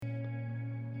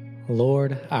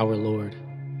Lord, our Lord,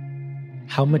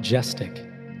 how majestic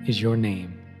is your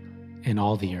name in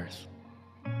all the earth.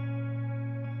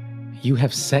 You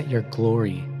have set your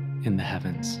glory in the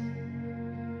heavens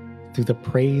through the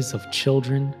praise of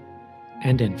children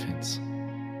and infants.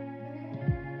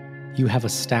 You have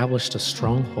established a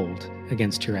stronghold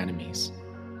against your enemies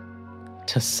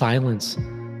to silence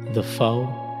the foe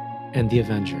and the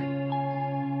avenger.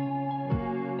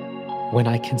 When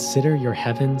I consider your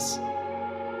heavens,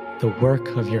 the work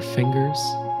of your fingers,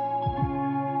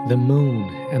 the moon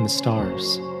and the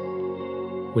stars,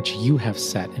 which you have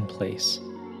set in place.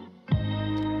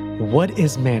 What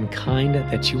is mankind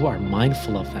that you are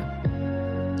mindful of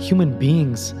them? Human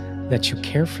beings that you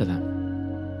care for them.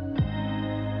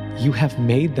 You have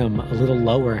made them a little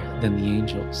lower than the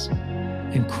angels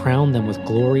and crowned them with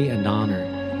glory and honor.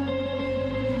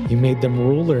 You made them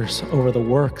rulers over the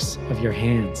works of your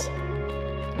hands.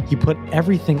 You put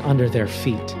everything under their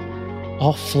feet,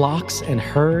 all flocks and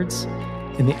herds,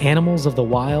 and the animals of the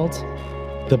wild,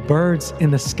 the birds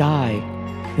in the sky,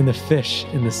 and the fish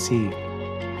in the sea,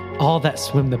 all that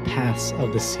swim the paths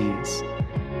of the seas.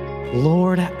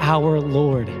 Lord, our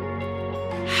Lord,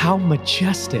 how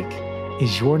majestic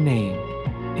is your name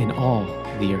in all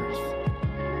the earth.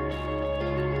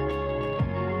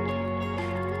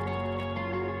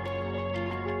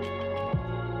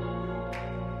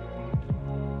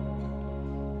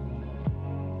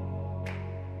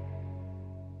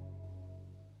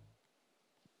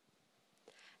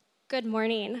 Good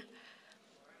morning.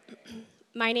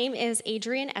 My name is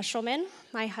Adrian Eshelman.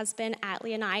 My husband,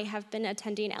 Atlee, and I have been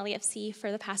attending LEFC for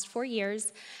the past 4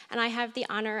 years, and I have the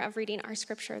honor of reading our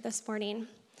scripture this morning.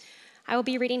 I will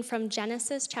be reading from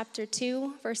Genesis chapter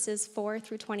 2, verses 4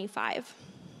 through 25.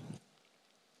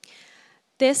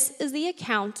 This is the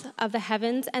account of the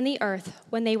heavens and the earth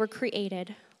when they were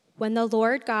created, when the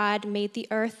Lord God made the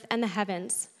earth and the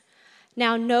heavens.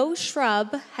 Now no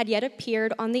shrub had yet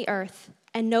appeared on the earth,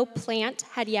 and no plant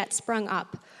had yet sprung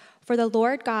up, for the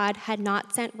Lord God had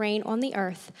not sent rain on the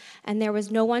earth, and there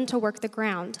was no one to work the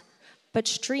ground. But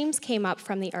streams came up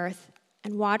from the earth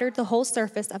and watered the whole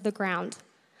surface of the ground.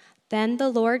 Then the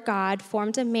Lord God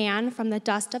formed a man from the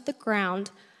dust of the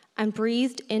ground and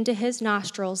breathed into his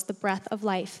nostrils the breath of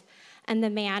life, and the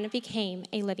man became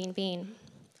a living being.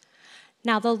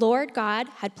 Now the Lord God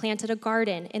had planted a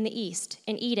garden in the east,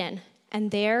 in Eden,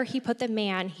 and there he put the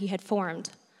man he had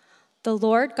formed. The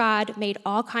Lord God made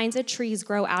all kinds of trees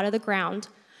grow out of the ground,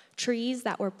 trees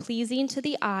that were pleasing to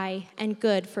the eye and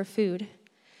good for food.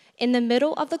 In the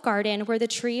middle of the garden were the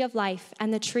tree of life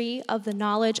and the tree of the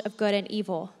knowledge of good and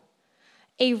evil.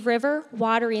 A river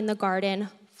watering the garden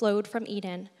flowed from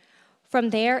Eden. From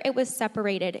there it was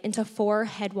separated into 4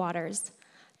 headwaters.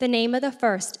 The name of the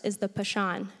first is the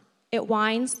Pishon. It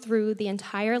winds through the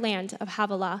entire land of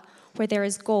Havilah, where there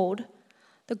is gold.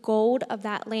 The gold of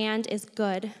that land is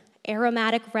good.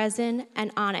 Aromatic resin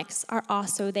and onyx are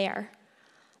also there.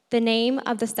 The name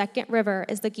of the second river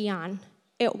is the Gihon.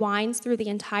 It winds through the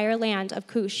entire land of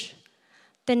Cush.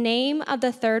 The name of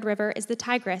the third river is the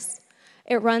Tigris.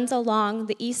 It runs along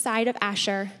the east side of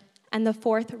Asher, and the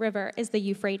fourth river is the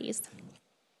Euphrates.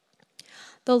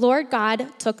 The Lord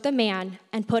God took the man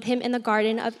and put him in the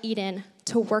Garden of Eden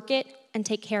to work it and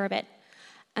take care of it.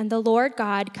 And the Lord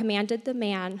God commanded the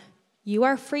man, "You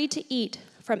are free to eat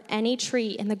from any tree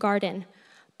in the garden,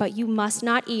 but you must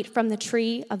not eat from the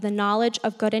tree of the knowledge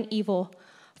of good and evil,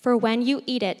 for when you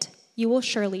eat it, you will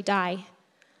surely die."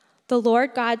 The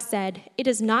Lord God said, "It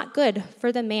is not good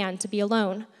for the man to be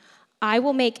alone. I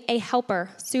will make a helper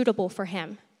suitable for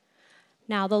him."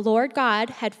 Now the Lord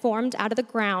God had formed out of the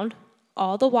ground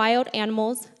all the wild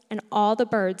animals and all the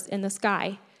birds in the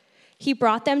sky. He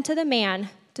brought them to the man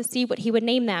to see what he would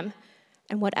name them.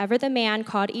 And whatever the man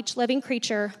called each living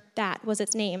creature, that was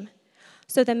its name.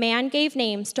 So the man gave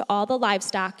names to all the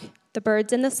livestock, the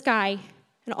birds in the sky,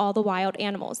 and all the wild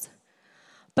animals.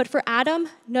 But for Adam,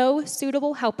 no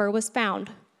suitable helper was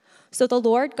found. So the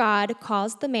Lord God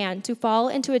caused the man to fall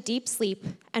into a deep sleep,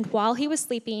 and while he was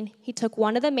sleeping, he took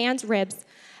one of the man's ribs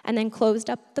and then closed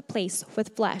up the place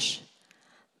with flesh.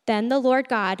 Then the Lord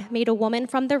God made a woman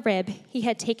from the rib he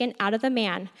had taken out of the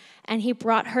man, and he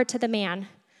brought her to the man.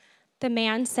 The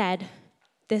man said,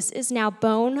 "This is now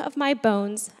bone of my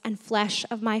bones and flesh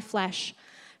of my flesh.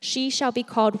 She shall be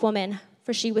called woman,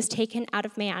 for she was taken out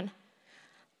of man."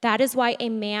 That is why a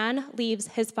man leaves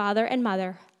his father and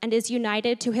mother and is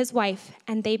united to his wife,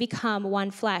 and they become one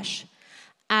flesh.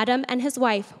 Adam and his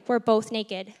wife were both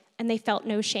naked, and they felt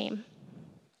no shame.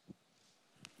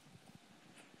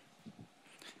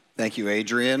 Thank you,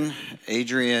 Adrian.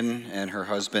 Adrian and her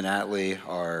husband, Atlee,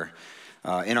 are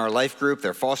in our life group.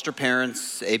 They're foster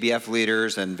parents, ABF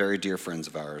leaders, and very dear friends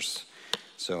of ours.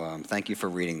 So thank you for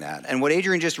reading that. And what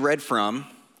Adrian just read from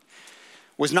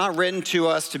was not written to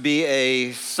us to be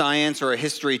a science or a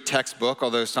history textbook,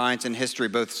 although science and history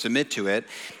both submit to it.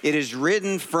 It is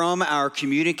written from our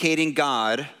communicating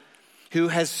God who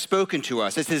has spoken to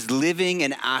us. It's his living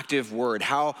and active word,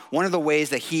 one of the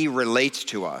ways that he relates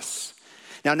to us.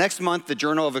 Now, next month, the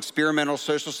Journal of Experimental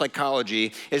Social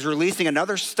Psychology is releasing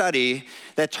another study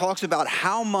that talks about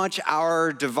how much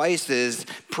our devices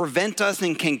prevent us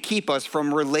and can keep us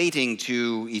from relating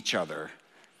to each other.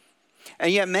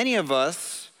 And yet many of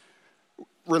us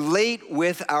relate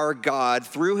with our God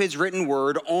through his written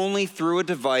word only through a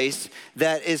device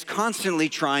that is constantly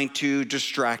trying to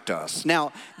distract us.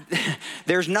 Now,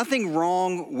 there's nothing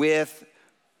wrong with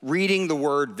reading the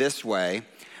word this way,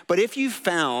 but if you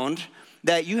found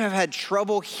that you have had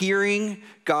trouble hearing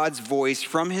God's voice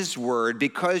from his word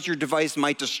because your device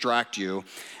might distract you,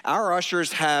 our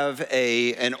ushers have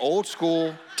an old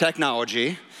school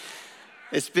technology.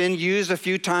 It's been used a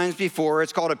few times before.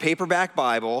 It's called a paperback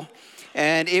Bible,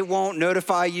 and it won't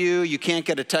notify you. You can't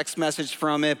get a text message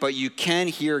from it, but you can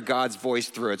hear God's voice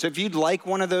through it. So if you'd like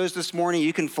one of those this morning,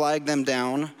 you can flag them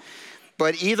down.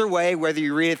 But either way, whether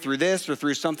you read it through this or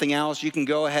through something else, you can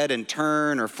go ahead and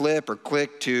turn or flip or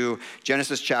click to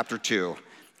Genesis chapter 2.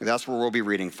 That's where we'll be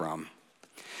reading from.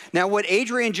 Now, what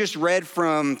Adrian just read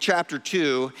from chapter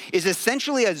 2 is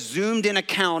essentially a zoomed-in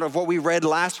account of what we read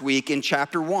last week in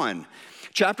chapter 1.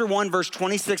 Chapter 1, verse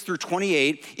 26 through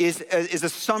 28 is a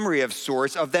summary of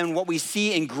sorts of then what we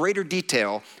see in greater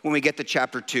detail when we get to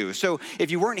chapter 2. So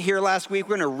if you weren't here last week,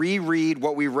 we're going to reread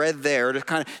what we read there to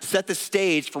kind of set the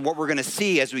stage for what we're going to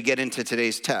see as we get into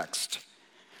today's text.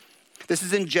 This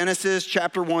is in Genesis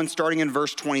chapter 1, starting in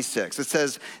verse 26. It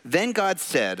says, "Then God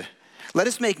said, 'Let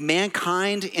us make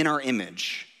mankind in our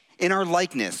image, in our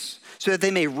likeness, so that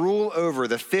they may rule over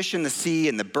the fish in the sea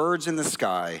and the birds in the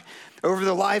sky, over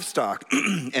the livestock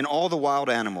and all the wild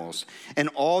animals, and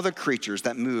all the creatures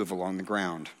that move along the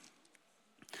ground.'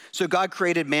 So God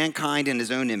created mankind in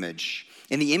his own image.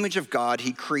 In the image of God,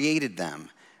 he created them.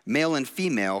 Male and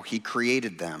female, he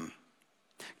created them.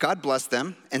 God blessed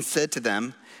them and said to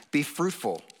them, 'Be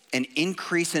fruitful and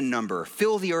increase in number.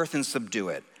 Fill the earth and subdue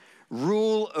it.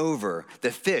 Rule over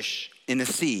the fish in the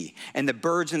sea and the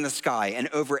birds in the sky and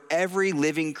over every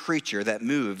living creature that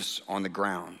moves on the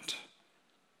ground.'"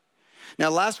 Now,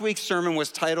 last week's sermon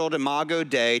was titled Imago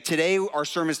Dei. Today, our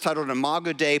sermon is titled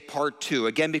Imago Dei Part 2.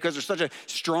 Again, because there's such a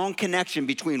strong connection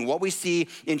between what we see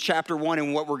in chapter 1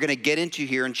 and what we're going to get into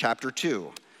here in chapter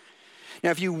 2. Now,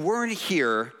 if you weren't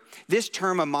here, this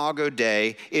term Imago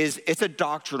Dei it's a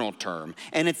doctrinal term,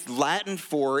 and it's Latin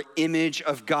for image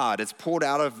of God. It's pulled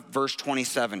out of verse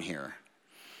 27 here.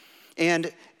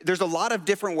 And there's a lot of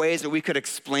different ways that we could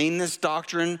explain this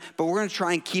doctrine, but we're going to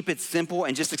try and keep it simple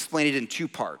and just explain it in two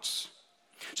parts.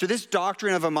 So this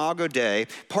doctrine of Imago Dei,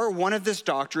 part one of this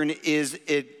doctrine is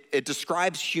it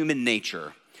describes human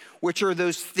nature, which are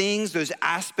those things, those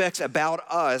aspects about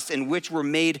us in which we're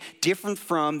made different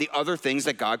from the other things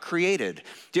that God created,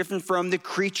 different from the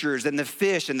creatures and the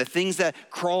fish and the things that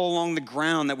crawl along the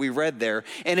ground that we read there.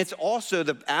 And it's also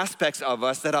the aspects of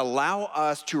us that allow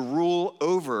us to rule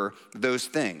over those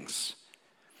things.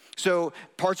 So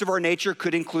parts of our nature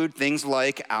could include things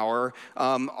like our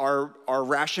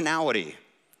rationality,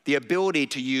 the ability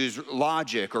to use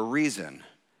logic or reason.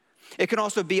 It can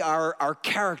also be our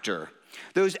character,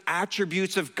 those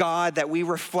attributes of God that we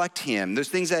reflect him, those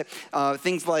things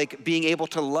things like being able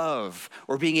to love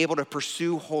or being able to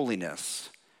pursue holiness.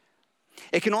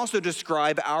 It can also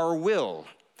describe our will,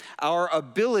 our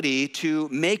ability to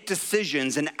make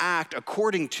decisions and act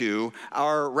according to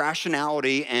our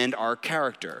rationality and our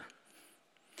character.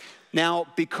 Now,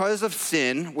 because of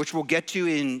sin, which we'll get to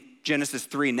in Genesis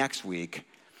 3 next week,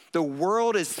 the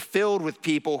world is filled with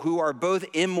people who are both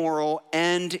immoral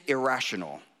and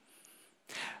irrational.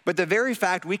 But the very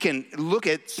fact we can look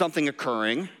at something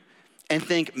occurring and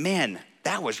think, man,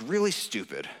 that was really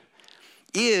stupid,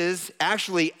 is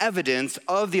actually evidence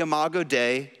of the Imago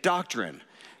Dei doctrine.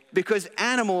 Because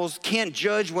animals can't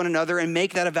judge one another and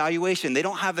make that evaluation. They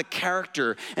don't have the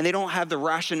character and they don't have the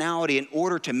rationality in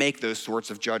order to make those sorts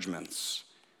of judgments.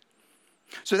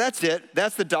 So that's it.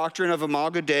 That's the doctrine of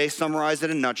Imago Dei, summarized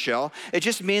in a nutshell. It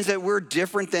just means that we're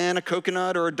different than a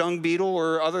coconut or a dung beetle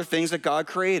or other things that God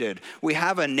created. We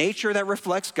have a nature that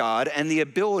reflects God and the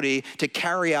ability to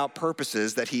carry out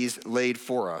purposes that he's laid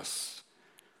for us.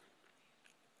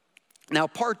 Now,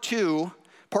 part two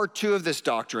of this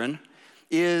doctrine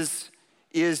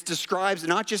describes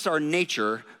not just our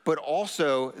nature, but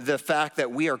also the fact that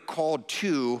we are called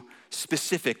to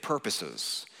specific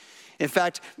purposes. In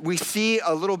fact, we see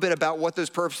a little bit about what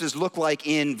those purposes look like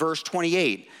in verse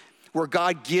 28, where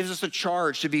God gives us a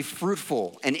charge to be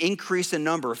fruitful and increase in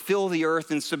number, fill the earth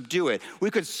and subdue it.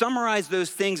 We could summarize those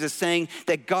things as saying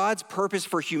that God's purpose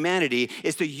for humanity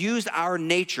is to use our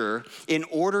nature in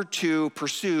order to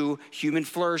pursue human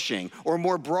flourishing, or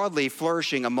more broadly,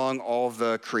 flourishing among all of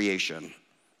the creation.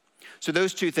 So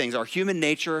those two things, our human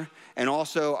nature and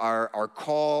also our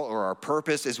call or our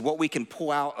purpose, is what we can pull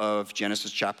out of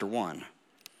Genesis chapter 1.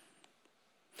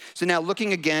 So now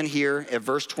looking again here at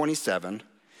verse 27,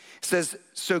 it says,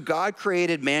 so God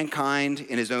created mankind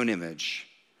in his own image.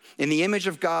 In the image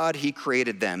of God, he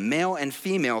created them. Male and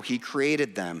female, he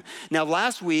created them. Now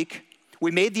last week, we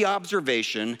made the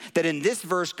observation that in this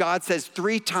verse, God says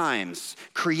 3 times,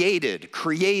 created,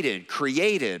 created,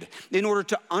 created, in order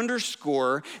to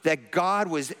underscore that God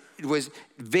was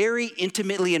very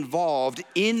intimately involved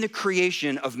in the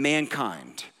creation of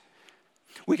mankind.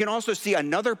 We can also see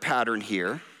another pattern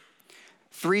here,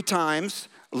 3 times,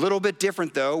 a little bit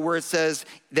different though, where it says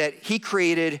that he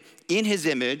created in his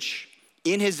image,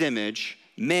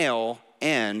 male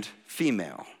and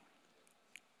female.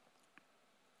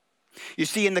 You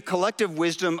see, in the collective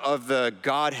wisdom of the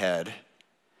Godhead,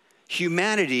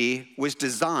 humanity was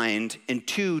designed in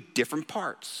 2 different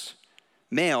parts,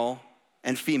 male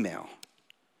and female.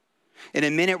 In a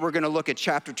minute, we're going to look at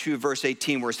chapter 2, verse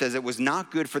 18, where it says it was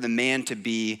not good for the man to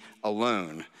be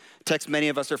alone. A text many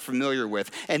of us are familiar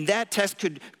with. And that text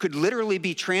could literally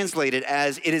be translated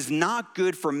as, it is not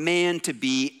good for man to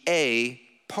be a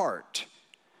part,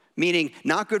 meaning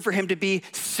not good for him to be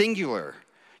singular.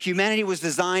 Humanity was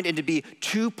designed to be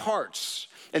 2 parts,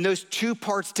 and those 2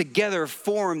 parts together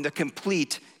form the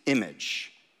complete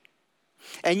image.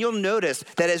 And you'll notice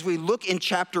that as we look in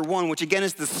chapter 1, which again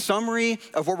is the summary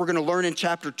of what we're going to learn in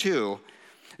chapter 2,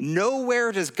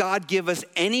 nowhere does God give us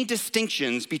any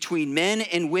distinctions between men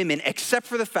and women except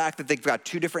for the fact that they've got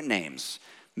 2 different names,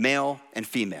 male and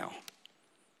female.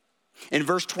 In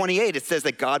verse 28, it says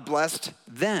that God blessed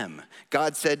them.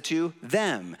 God said to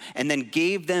them, and then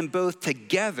gave them both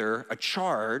together a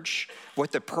charge,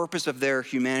 what the purpose of their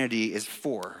humanity is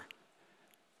for.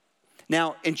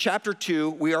 Now, in chapter 2,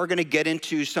 we are going to get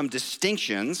into some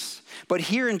distinctions, but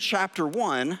here in chapter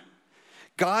 1,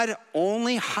 God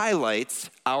only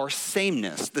highlights our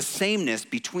sameness, the sameness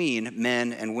between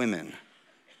men and women.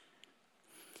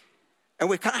 And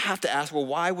we kind of have to ask, well,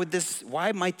 why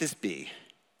might this be?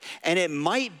 And it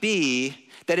might be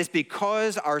that it's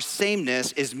because our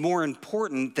sameness is more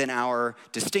important than our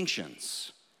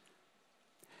distinctions.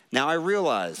 Now, I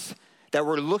realize that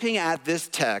we're looking at this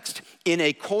text in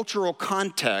a cultural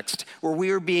context where we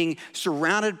are being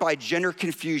surrounded by gender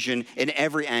confusion in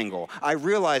every angle. I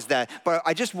realize that, but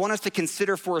I just want us to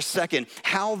consider for a second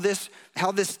how this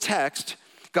text,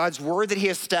 God's word that he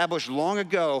established long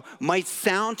ago, might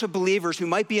sound to believers who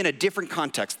might be in a different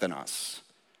context than us.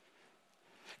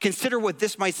 Consider what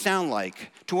this might sound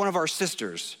like to one of our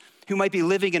sisters who might be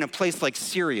living in a place like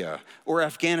Syria or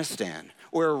Afghanistan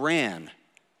or Iran,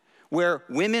 where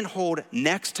women hold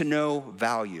next to no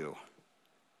value.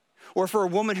 Or for a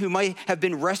woman who might have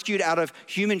been rescued out of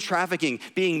human trafficking,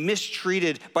 being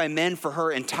mistreated by men for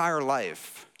her entire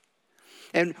life.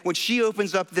 And when she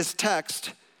opens up this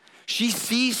text, she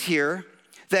sees here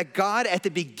that God, at the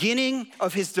beginning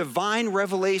of his divine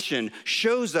revelation,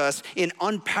 shows us in an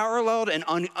unparalleled and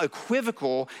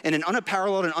unequivocal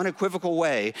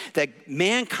way that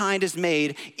mankind is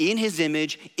made in his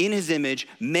image,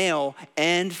 male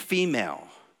and female.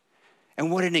 And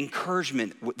what an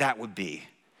encouragement that would be,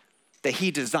 that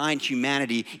he designed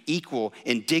humanity equal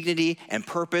in dignity and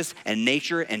purpose and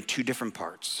nature and 2 different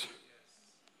parts.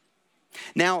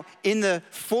 Now, in the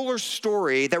fuller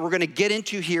story that we're going to get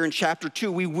into here in chapter 2,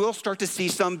 we will start to see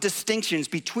some distinctions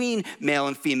between male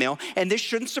and female. And this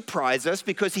shouldn't surprise us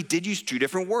because he did use 2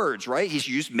 different words, right? He's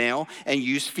used male and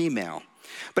used female.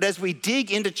 But as we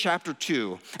dig into chapter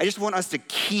 2, I just want us to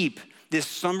keep this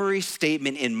summary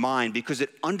statement in mind because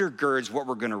it undergirds what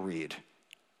we're going to read.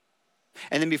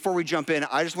 And then before we jump in,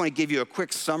 I just want to give you a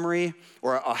quick summary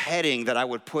or a heading that I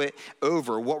would put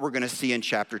over what we're going to see in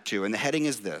chapter 2. And the heading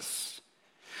is this: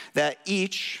 that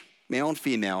each, male and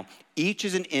female, each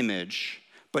is an image,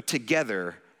 but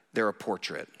together they're a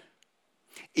portrait.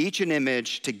 Each an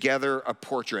image, together a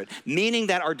portrait, meaning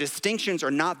that our distinctions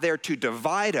are not there to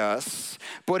divide us,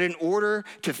 but in order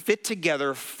to fit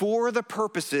together for the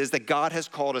purposes that God has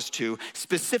called us to,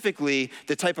 specifically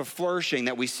the type of flourishing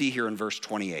that we see here in verse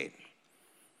 28.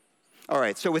 All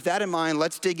right, so with that in mind,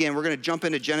 let's dig in. We're going to jump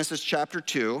into Genesis chapter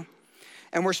 2.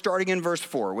 And we're starting in verse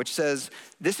 4, which says,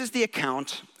 "This is the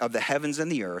account of the heavens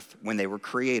and the earth when they were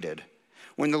created,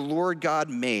 when the Lord God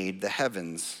made the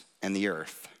heavens and the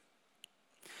earth."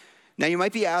 Now, you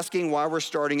might be asking why we're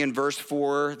starting in verse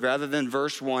 4 rather than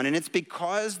verse 1, and it's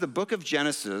because the book of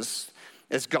Genesis,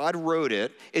 as God wrote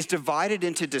it, is divided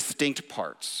into distinct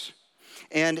parts.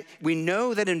 And we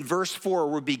know that in verse 4,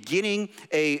 we're beginning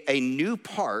a new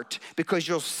part because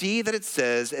you'll see that it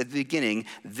says at the beginning,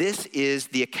 "This is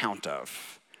the account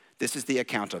of." This is the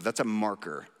account of. That's a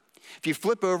marker. If you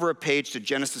flip over a page to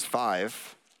Genesis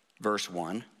 5, verse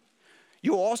 1,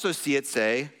 you'll also see it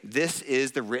say, "This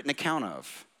is the written account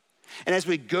of." And as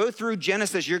we go through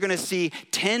Genesis, you're going to see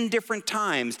 10 different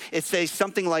times it says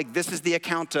something like, "This is the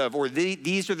account of," or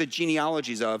 "These are the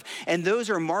genealogies of." And those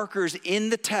are markers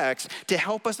in the text to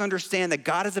help us understand that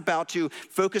God is about to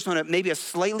focus on maybe a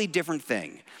slightly different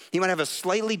thing. He might have a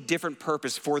slightly different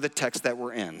purpose for the text that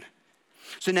we're in.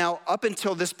 So now, up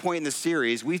until this point in the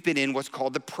series, we've been in what's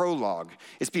called the prologue.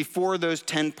 It's before those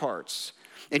 10 parts.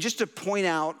 And just to point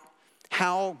out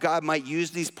how God might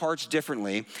use these parts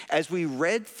differently, as we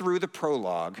read through the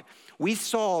prologue, we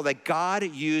saw that God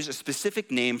used a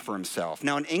specific name for himself.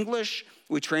 Now in English,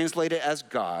 we translate it as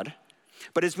God,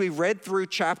 but as we read through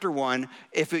chapter 1,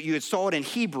 if you had saw it in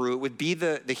Hebrew, it would be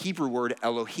the Hebrew word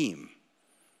Elohim.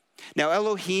 Now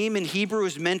Elohim in Hebrew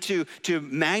is meant to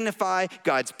magnify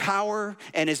God's power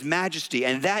and his majesty,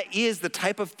 and that is the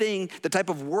type of thing, the type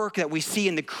of work that we see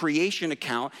in the creation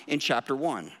account in chapter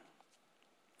 1.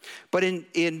 But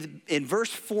in verse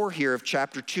 4 here of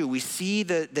chapter 2, we see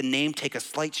the name take a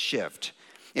slight shift.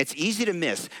 It's easy to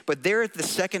miss, but there at the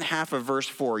second half of verse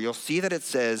 4, you'll see that it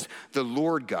says, "the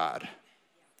Lord God."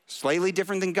 Slightly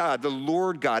different than God, the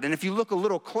Lord God. And if you look a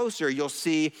little closer, you'll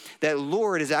see that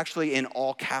Lord is actually in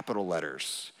all capital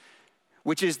letters,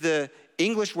 which is the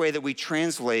English way that we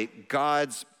translate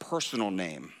God's personal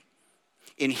name.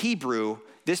 In Hebrew,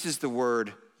 this is the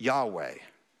word Yahweh.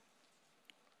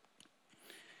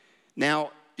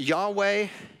 Now, Yahweh,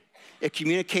 it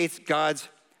communicates God's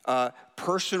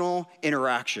personal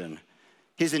interaction,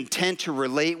 his intent to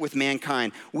relate with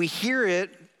mankind. We hear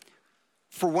it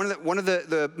for one of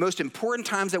the most important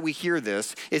times that we hear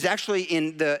this is actually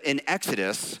in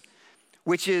Exodus,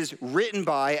 which is written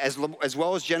by, as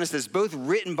well as Genesis, both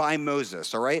written by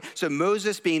Moses, all right? So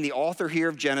Moses being the author here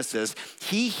of Genesis,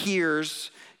 he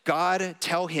hears God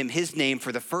tell him his name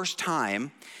for the first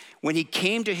time when he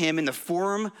came to him in the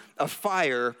form of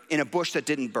fire in a bush that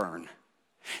didn't burn.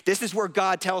 This is where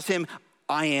God tells him,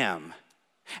 "I am."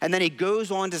 And then he goes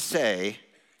on to say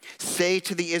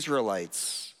to the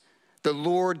Israelites, "The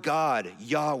Lord God,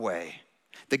 Yahweh,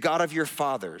 the God of your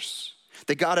fathers,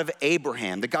 the God of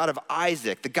Abraham, the God of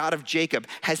Isaac, the God of Jacob,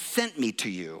 has sent me to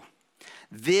you.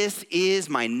 This is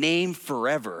my name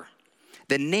forever,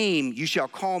 the name you shall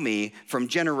call me from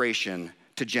generation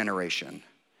to generation,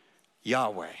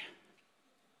 Yahweh."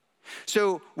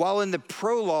 So while in the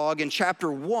prologue in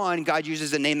chapter 1, God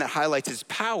uses a name that highlights his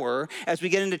power, as we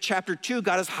get into chapter 2,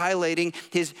 God is highlighting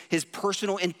his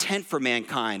personal intent for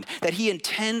mankind, that he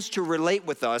intends to relate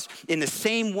with us in the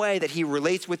same way that he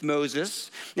relates with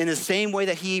Moses, in the same way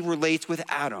that he relates with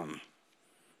Adam.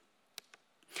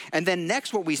 And then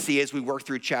next what we see as we work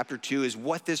through chapter 2 is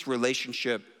what this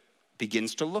relationship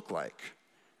begins to look like.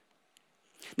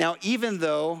 Now, even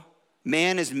though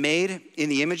man is made in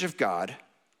the image of God,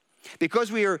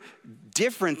 because we are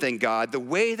different than God, the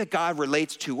way that God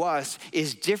relates to us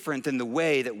is different than the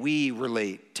way that we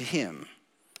relate to him.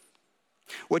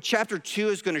 What chapter 2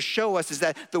 is going to show us is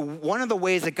that one of the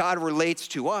ways that God relates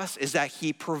to us is that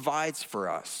he provides for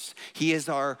us. He is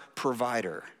our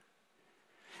provider.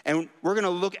 And we're going to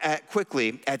look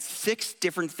quickly at 6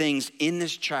 different things in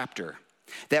this chapter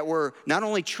that were not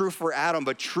only true for Adam,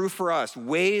 but true for us,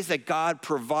 ways that God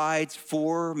provides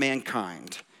for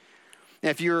mankind. Now,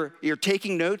 if you're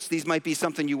taking notes, these might be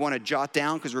something you want to jot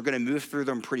down because we're going to move through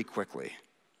them pretty quickly.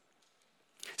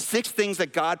 6 things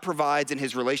that God provides in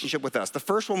his relationship with us. The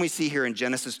first one we see here in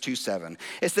Genesis 2:7.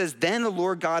 It says, "Then the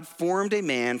Lord God formed a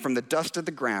man from the dust of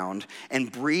the ground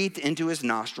and breathed into his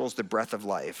nostrils the breath of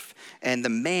life, and the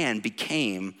man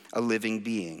became a living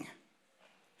being."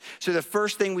 So the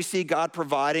first thing we see God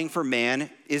providing for man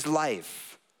is life.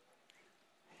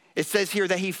 It says here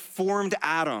that he formed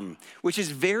Adam, which is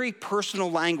very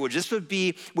personal language. This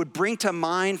would bring to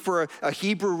mind for a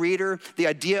Hebrew reader the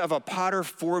idea of a potter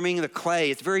forming the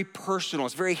clay. It's very personal.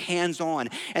 It's very hands-on.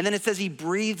 And then it says he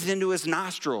breathes into his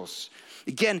nostrils.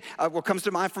 Again, what comes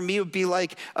to mind for me would be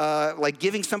like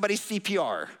giving somebody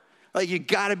CPR. Like, you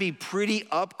gotta be pretty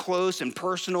up close and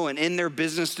personal and in their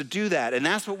business to do that. And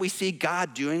that's what we see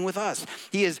God doing with us.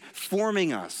 He is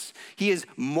forming us, He is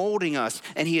molding us,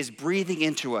 and He is breathing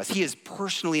into us. He is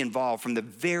personally involved from the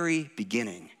very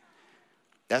beginning.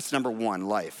 That's number one,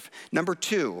 life. Number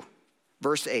two,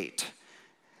 verse 8.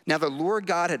 Now the Lord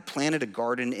God had planted a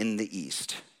garden in the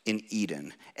east, in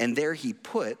Eden, and there He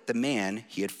put the man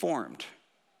He had formed.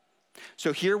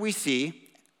 So here we see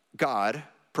God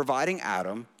providing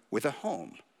Adam with a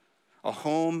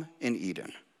home in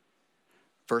Eden.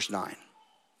 Verse 9.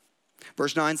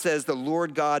 Verse 9 says, the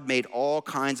Lord God made all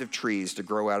kinds of trees to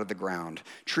grow out of the ground,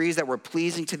 trees that were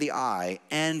pleasing to the eye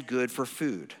and good for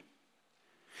food.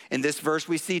 In this verse,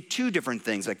 we see two different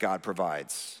things that God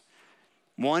provides.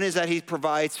 One is that He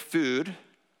provides food,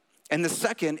 and the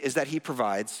second is that He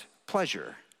provides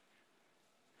pleasure.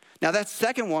 Now, that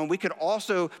second one, we could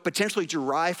also potentially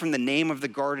derive from the name of the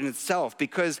garden itself,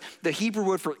 because the Hebrew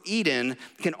word for Eden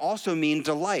can also mean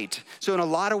delight. So in a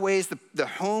lot of ways, the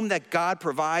home that God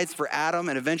provides for Adam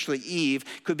and eventually Eve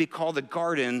could be called the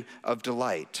garden of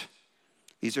delight.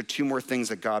 These are two more things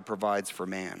that God provides for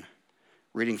man.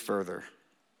 Reading further.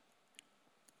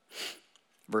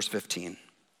 Verse 15.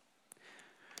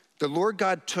 The Lord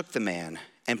God took the man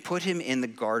and put him in the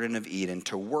Garden of Eden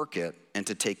to work it and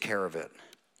to take care of it.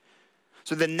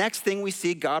 So the next thing we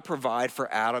see God provide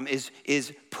for Adam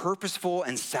is purposeful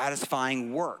and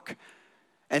satisfying work.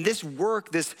 And this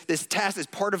work, this task is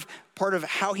part of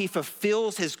how He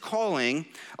fulfills His calling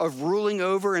of ruling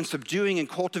over and subduing and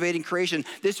cultivating creation.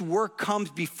 This work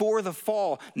comes before the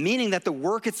fall, meaning that the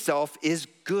work itself is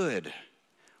good.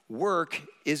 Work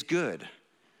is good.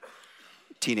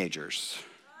 Teenagers.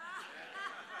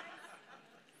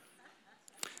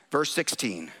 Verse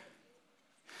 16.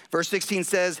 Verse 16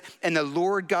 says, and the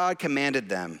Lord God commanded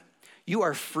them, you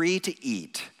are free to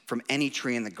eat from any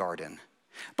tree in the garden,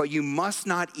 but you must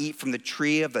not eat from the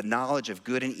tree of the knowledge of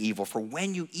good and evil, for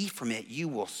when you eat from it, you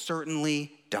will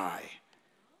certainly die.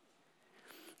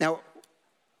 Now,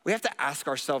 we have to ask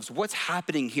ourselves what's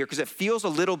happening here, because it feels a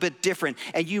little bit different.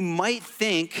 And you might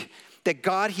think that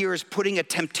God here is putting a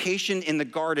temptation in the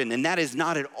garden, and that is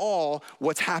not at all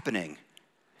what's happening.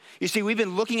 You see, we've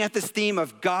been looking at this theme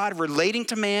of God relating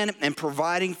to man and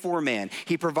providing for man.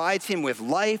 He provides him with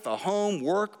life, a home,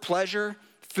 work, pleasure,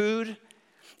 food,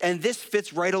 and this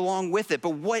fits right along with it.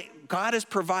 But what God is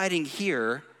providing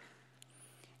here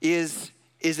is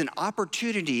an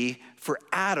opportunity for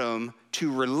Adam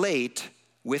to relate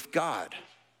with God.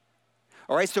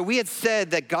 All right, so we had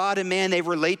said that God and man, they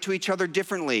relate to each other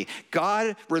differently.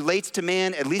 God relates to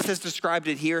man, at least as described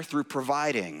it here, through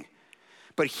providing.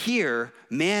 But here,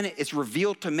 it's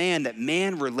revealed to man that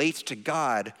man relates to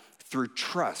God through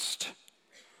trust.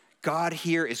 God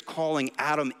here is calling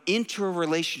Adam into a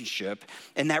relationship,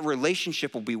 and that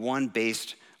relationship will be one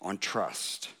based on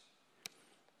trust.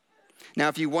 Now,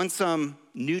 if you want some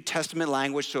New Testament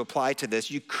language to apply to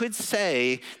this, you could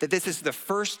say that this is the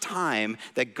first time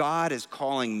that God is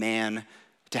calling man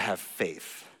to have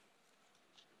faith.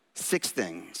 6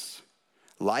 things: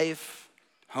 life,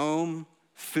 home,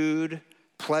 food,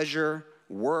 pleasure,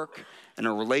 work, and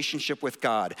a relationship with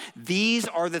God. These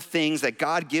are the things that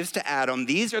God gives to Adam.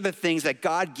 These are the things that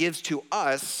God gives to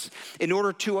us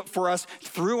for us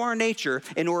through our nature,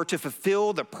 in order to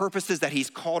fulfill the purposes that He's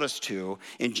called us to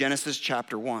in Genesis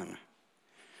chapter 1.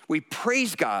 We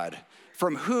praise God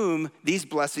from whom these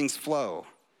blessings flow.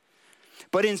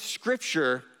 But in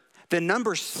Scripture, the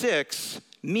number 6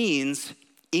 means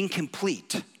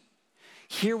incomplete.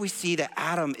 Here we see that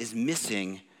Adam is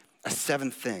missing a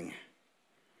 7th thing.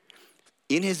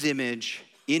 In his image,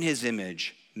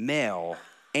 male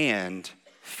and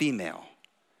female.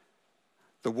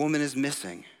 The woman is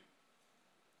missing.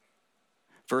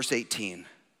 Verse 18.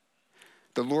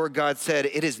 The Lord God said,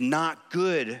 it is not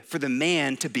good for the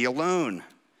man to be alone.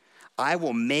 I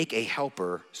will make a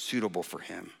helper suitable for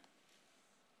him.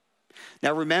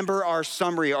 Now remember our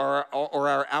summary or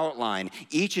our outline.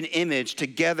 Each an image,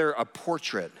 together a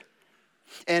portrait.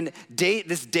 And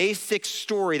this day 6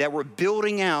 story that we're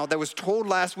building out, that was told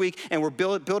last week and we're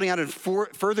building out in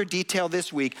further detail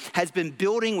this week, has been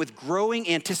building with growing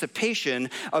anticipation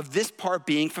of this part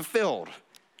being fulfilled.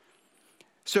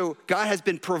 So God has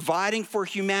been providing for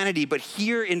humanity, but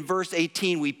here in verse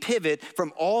 18, we pivot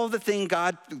from all of the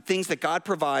things that God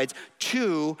provides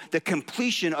to the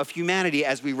completion of humanity,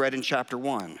 as we read in chapter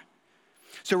 1.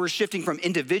 So we're shifting from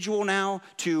individual now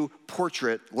to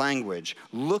portrait language,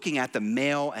 looking at the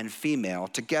male and female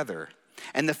together.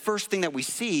 And the first thing that we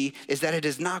see is that it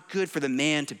is not good for the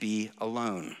man to be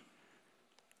alone.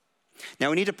 Now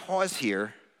we need to pause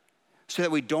here so that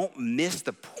we don't miss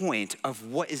the point of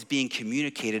what is being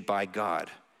communicated by God.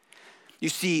 You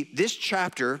see, this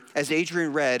chapter, as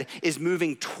Adrian read, is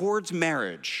moving towards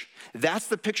marriage. That's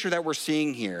the picture that we're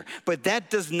seeing here. But that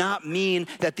does not mean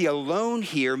that the alone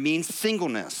here means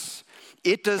singleness.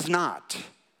 It does not.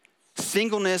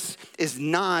 Singleness is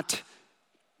not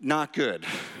good.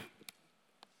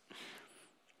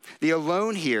 The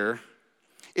alone here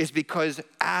is because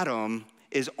Adam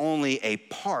is only a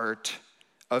part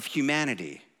of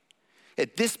humanity.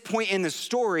 At this point in the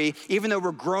story, even though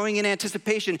we're growing in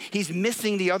anticipation, he's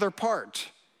missing the other part.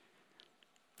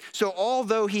 So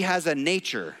although he has a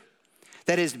nature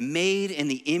that is made in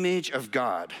the image of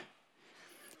God,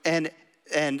 and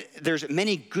there's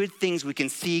many good things we can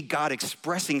see God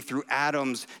expressing through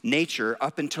Adam's nature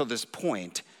up until this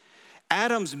point,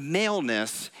 Adam's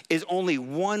maleness is only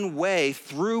one way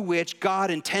through which God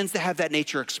intends to have that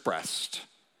nature expressed.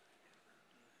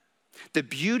 The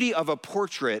beauty of a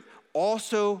portrait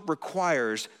also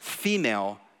requires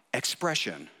female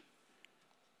expression.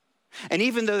 And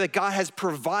even though that God has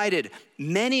provided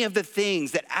many of the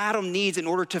things that Adam needs in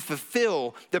order to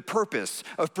fulfill the purpose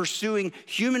of pursuing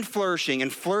human flourishing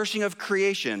and flourishing of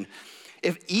creation,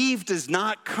 if Eve does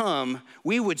not come,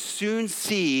 we would soon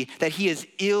see that he is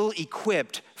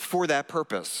ill-equipped for that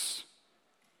purpose.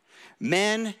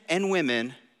 Men and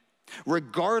women,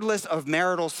 regardless of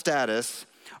marital status,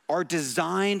 are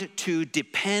designed to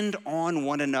depend on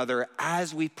one another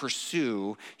as we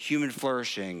pursue human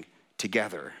flourishing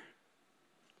together.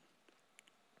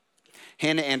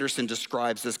 Hannah Anderson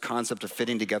describes this concept of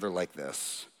fitting together like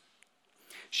this.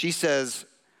 She says,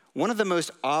 one of the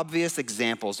most obvious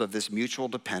examples of this mutual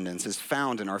dependence is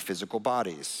found in our physical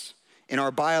bodies, in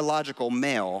our biological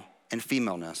male and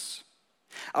femaleness.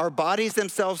 Our bodies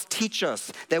themselves teach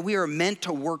us that we are meant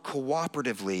to work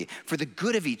cooperatively for the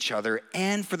good of each other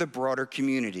and for the broader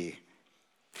community.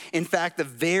 In fact, the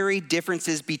very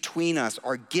differences between us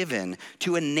are given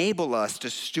to enable us to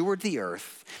steward the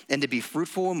earth and to be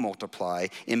fruitful and multiply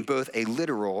in both a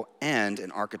literal and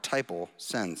an archetypal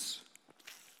sense.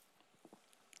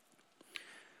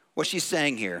 What she's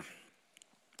saying here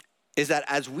is that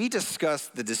as we discuss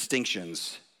the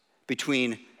distinctions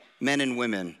between men and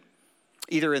women,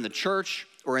 either in the church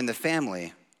or in the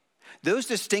family, those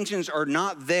distinctions are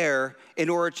not there in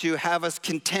order to have us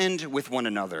contend with one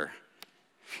another.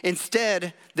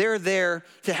 Instead, they're there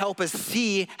to help us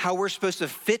see how we're supposed to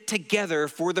fit together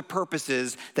for the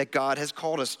purposes that God has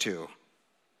called us to.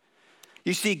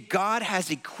 You see, God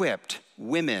has equipped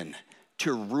women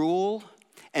to rule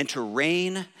and to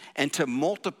reign and to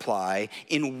multiply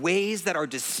in ways that are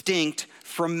distinct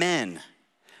from men,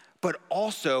 but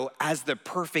also as the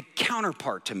perfect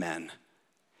counterpart to men,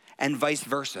 and vice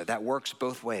versa. That works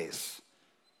both ways.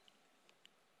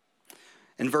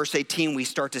 In verse 18, we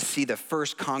start to see the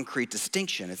first concrete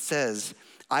distinction. It says,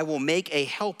 I will make a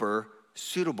helper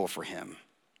suitable for him.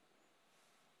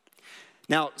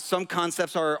 Now, some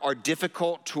concepts are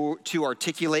difficult to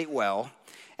articulate well,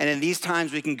 and in these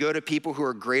times we can go to people who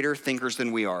are greater thinkers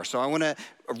than we are. So I want to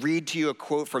read to you a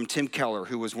quote from Tim Keller,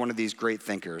 who was one of these great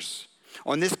thinkers.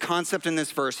 On this concept in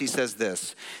this verse, he says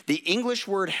this: the English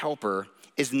word helper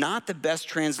is not the best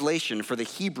translation for the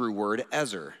Hebrew word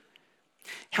ezer.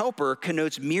 Helper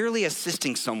connotes merely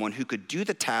assisting someone who could do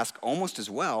the task almost as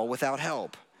well without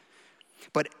help.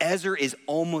 But ezer is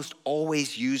almost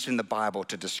always used in the Bible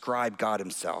to describe God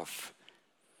himself.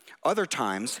 Other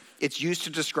times, it's used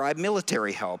to describe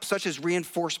military help, such as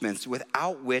reinforcements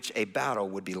without which a battle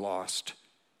would be lost.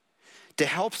 To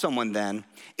help someone, then,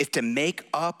 is to make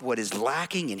up what is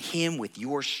lacking in him with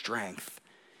your strength.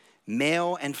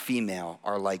 Male and female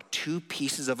are like two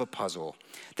pieces of a puzzle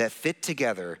that fit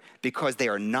together because they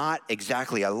are not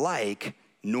exactly alike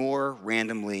nor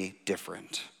randomly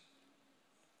different.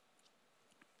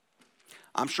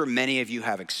 I'm sure many of you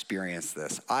have experienced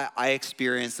this. I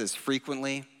experience this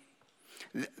frequently.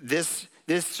 This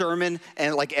sermon,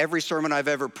 and like every sermon I've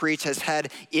ever preached, has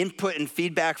had input and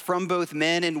feedback from both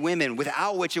men and women,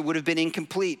 without which it would have been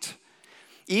incomplete.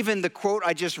 Even the quote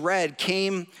I just read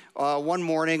came one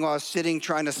morning while I was sitting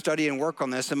trying to study and work on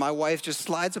this, and my wife just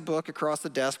slides a book across the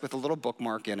desk with a little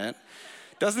bookmark in it.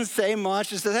 Doesn't say much,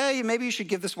 just says, hey, maybe you should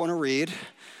give this one a read.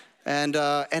 And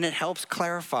it helps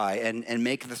clarify and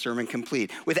make the sermon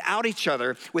complete. Without each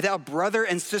other, without brother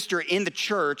and sister in the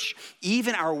church,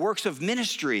 even our works of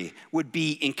ministry would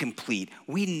be incomplete.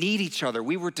 We need each other.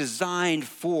 We were designed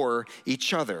for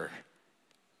each other.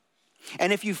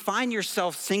 And if you find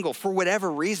yourself single for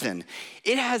whatever reason,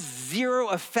 it has zero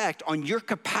effect on your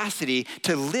capacity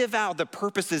to live out the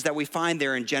purposes that we find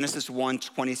there in Genesis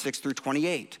 1:26 through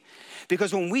 28.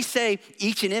 Because when we say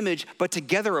each an image, but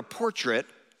together a portrait,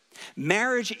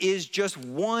 marriage is just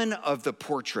one of the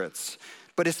portraits,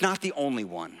 but it's not the only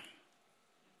one.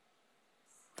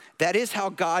 That is how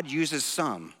God uses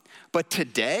some. But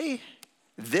today,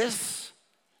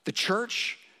 the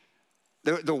church,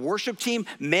 the worship team,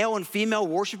 male and female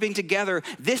worshiping together,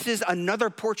 this is another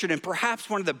portrait and perhaps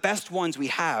one of the best ones we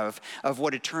have of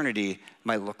what eternity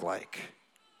might look like.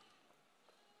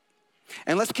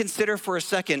 And let's consider for a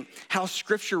second how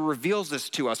Scripture reveals this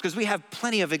to us, because we have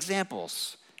plenty of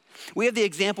examples. We have the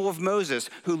example of Moses,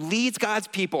 who leads God's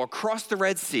people across the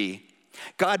Red Sea.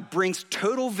 God brings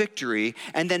total victory,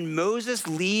 and then Moses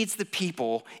leads the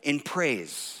people in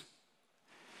praise.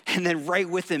 And then right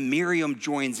with him, Miriam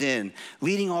joins in,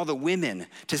 leading all the women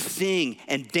to sing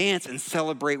and dance and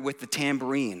celebrate with the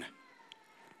tambourine.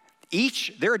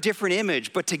 Each, they're a different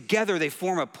image, but together they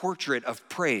form a portrait of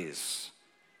praise.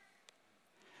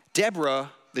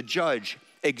 Deborah, the judge,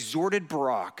 exhorted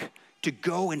Barak to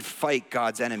go and fight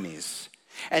God's enemies.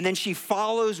 And then she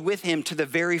follows with him to the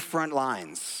very front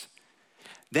lines.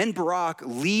 Then Barak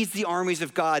leads the armies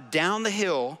of God down the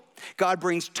hill. God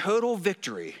brings total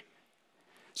victory.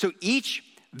 So each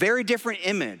very different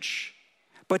image,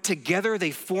 but together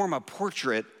they form a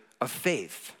portrait of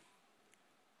faith.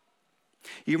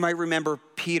 You might remember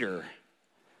Peter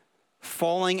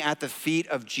falling at the feet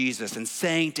of Jesus and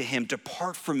saying to him,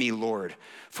 "Depart from me, Lord,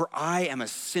 for I am a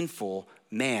sinful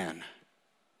man."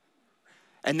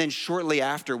 And then shortly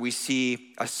after, we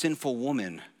see a sinful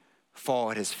woman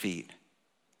fall at his feet,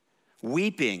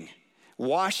 weeping,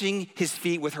 washing his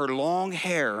feet with her long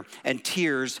hair and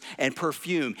tears and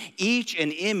perfume, each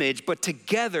an image, but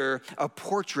together a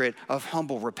portrait of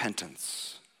humble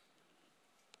repentance.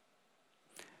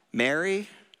 Mary,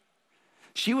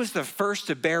 she was the first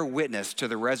to bear witness to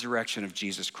the resurrection of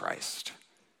Jesus Christ.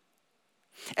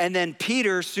 And then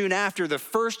Peter, soon after, the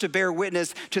first to bear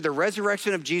witness to the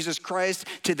resurrection of Jesus Christ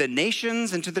to the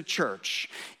nations and to the church.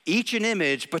 Each an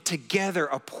image, but together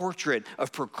a portrait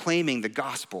of proclaiming the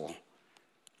gospel.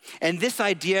 And this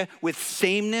idea with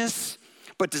sameness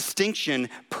but distinction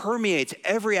permeates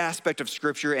every aspect of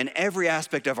Scripture and every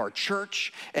aspect of our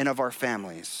church and of our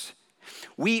families.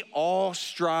 We all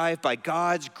strive by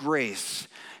God's grace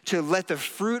to let the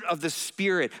fruit of the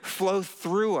Spirit flow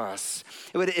through us.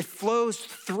 It flows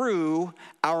through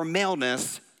our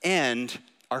maleness and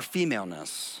our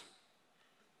femaleness.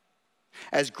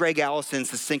 As Greg Allison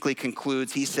succinctly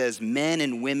concludes, he says, men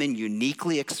and women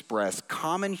uniquely express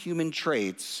common human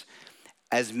traits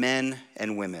as men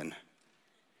and women.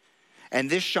 And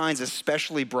this shines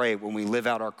especially bright when we live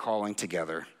out our calling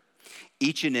together.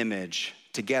 Each an image,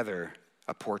 together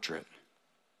a portrait.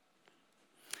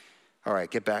 All right,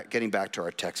 getting back to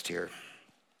our text here.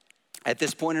 At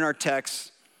this point in our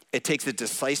text, it takes a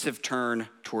decisive turn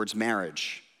towards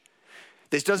marriage.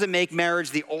 This doesn't make marriage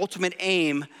the ultimate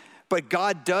aim, but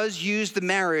God does use the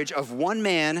marriage of one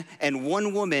man and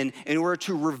one woman in order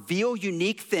to reveal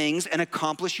unique things and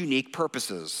accomplish unique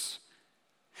purposes.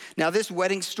 Now, this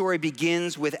wedding story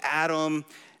begins with Adam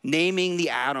naming the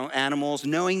animals,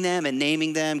 knowing them and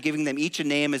naming them, giving them each a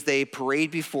name as they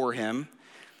parade before him.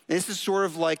 This is sort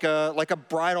of like a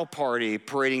bridal party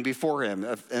parading before him.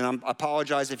 And I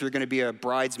apologize if you're going to be a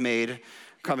bridesmaid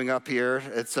coming up here.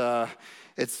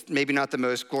 It's maybe not the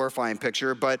most glorifying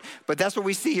picture, but that's what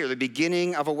we see here, the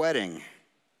beginning of a wedding.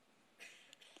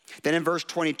 Then in verse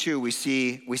 22, we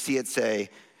see it say,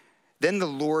 then the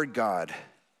Lord God,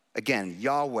 again,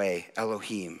 Yahweh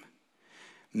Elohim,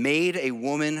 made a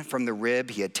woman from the rib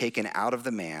he had taken out of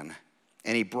the man,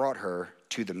 and he brought her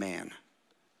to the man.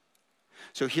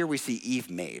 So here we see Eve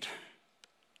made.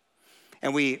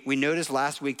 And we noticed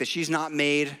last week that she's not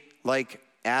made like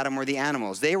Adam or the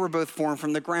animals. They were both formed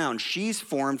from the ground. She's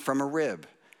formed from a rib.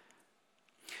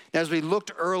 Now, as we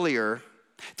looked earlier,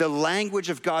 the language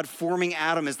of God forming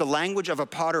Adam is the language of a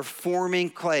potter forming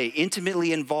clay,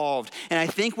 intimately involved. And I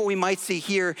think what we might see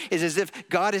here is as if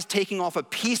God is taking off a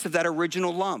piece of that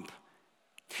original lump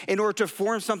in order to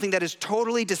form something that is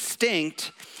totally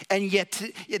distinct, and yet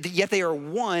they are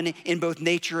one in both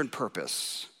nature and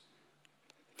purpose.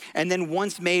 And then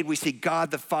once made, we see God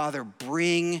the Father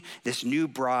bring this new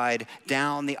bride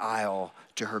down the aisle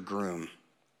to her groom.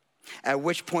 At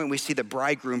which point we see the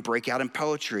bridegroom break out in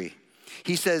poetry.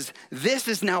 He says, this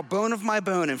is now bone of my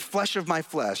bone and flesh of my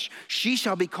flesh. She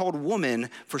shall be called woman,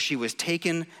 for she was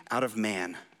taken out of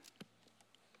man.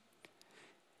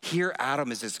 Here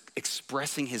Adam is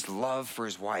expressing his love for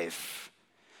his wife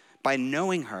by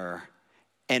knowing her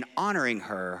and honoring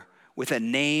her with a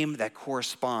name that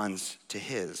corresponds to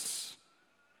his.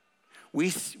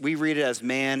 We read it as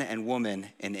man and woman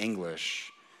in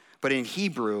English, but in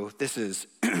Hebrew, this is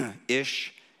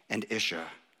Ish and Isha.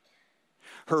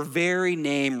 Her very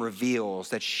name reveals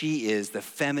that she is the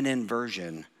feminine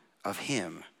version of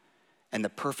him and the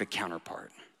perfect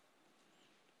counterpart.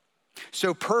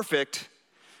 So perfect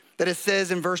that it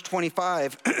says in verse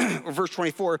 25 or verse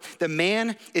 24, the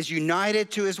man is united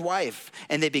to his wife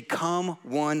and they become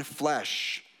one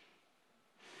flesh.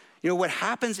 You know, what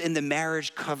happens in the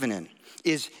marriage covenant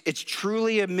is it's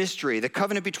truly a mystery, the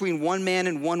covenant between one man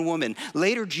and one woman.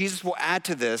 Later, Jesus will add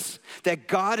to this that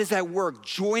God is at work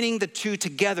joining the two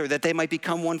together that they might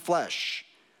become one flesh.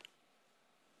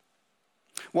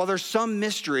 While there's some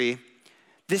mystery,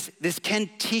 this can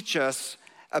teach us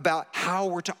about how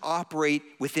we're to operate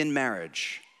within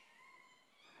marriage.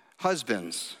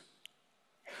 Husbands,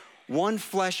 one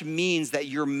flesh means that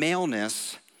your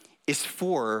maleness is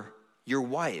for your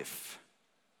wife,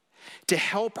 to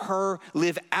help her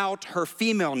live out her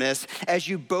femaleness as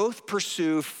you both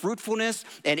pursue fruitfulness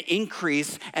and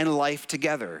increase and life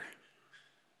together.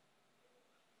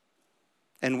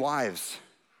 And wives,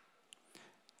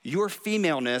 your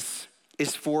femaleness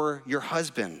is for your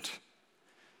husband,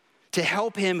 to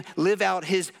help him live out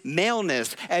his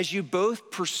maleness as you both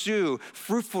pursue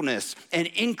fruitfulness and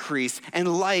increase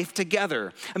and life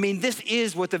together. I mean, this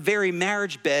is what the very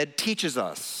marriage bed teaches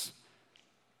us.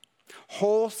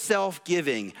 Whole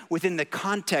self-giving within the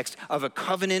context of a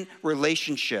covenant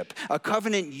relationship, a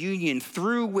covenant union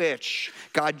through which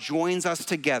God joins us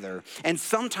together. And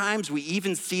sometimes we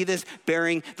even see this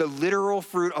bearing the literal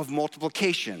fruit of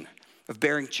multiplication, of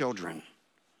bearing children.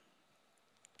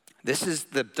 This is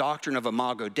the doctrine of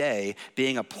Imago Dei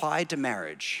being applied to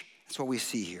marriage. That's what we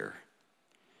see here.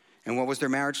 And what was their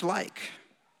marriage like?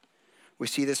 We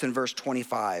see this in verse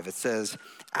 25. It says,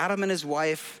 Adam and his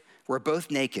wife were both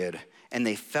naked, and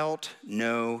they felt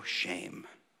no shame.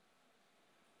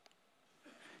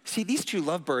 See, these two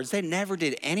lovebirds, they never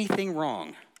did anything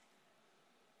wrong.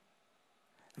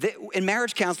 In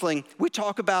marriage counseling, we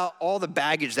talk about all the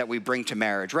baggage that we bring to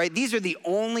marriage, right? These are the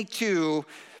only two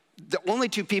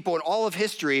people in all of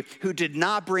history who did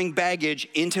not bring baggage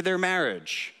into their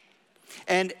marriage.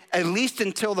 And at least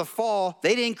until the fall,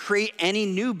 they didn't create any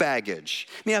new baggage.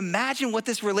 I mean, imagine what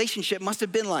this relationship must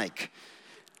have been like.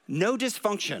 No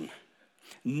dysfunction,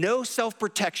 no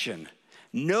self-protection,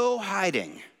 no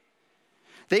hiding.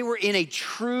 They were in a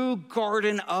true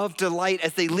garden of delight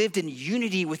as they lived in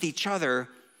unity with each other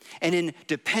and in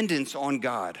dependence on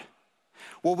God.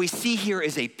 What we see here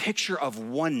is a picture of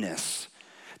oneness,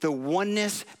 the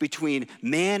oneness between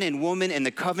man and woman in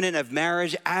the covenant of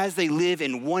marriage as they live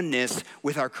in oneness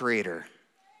with our Creator.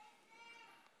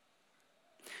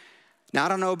 Now, I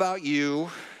don't know about you,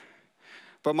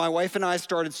 but my wife and I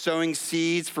started sowing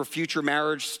seeds for future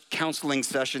marriage counseling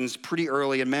sessions pretty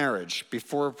early in marriage,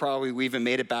 before probably we even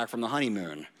made it back from the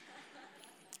honeymoon.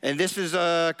 And this is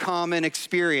a common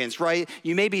experience, right?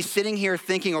 You may be sitting here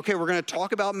thinking, okay, we're going to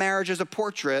talk about marriage as a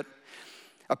portrait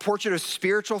of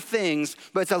spiritual things,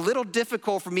 but it's a little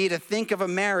difficult for me to think of a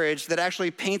marriage that actually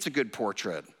paints a good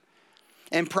portrait.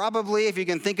 And probably, if you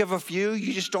can think of a few,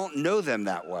 you just don't know them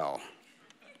that well.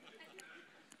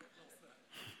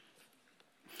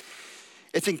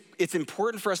 It's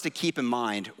important for us to keep in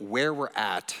mind where we're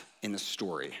at in the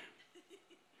story.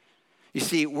 You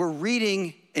see, we're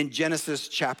reading in Genesis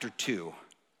chapter 2.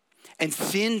 And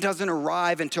sin doesn't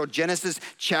arrive until Genesis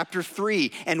chapter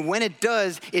 3. And when it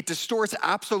does, it distorts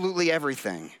absolutely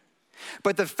everything.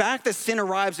 But the fact that sin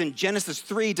arrives in Genesis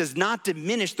 3 does not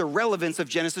diminish the relevance of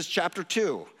Genesis chapter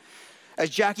 2. As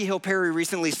Jackie Hill Perry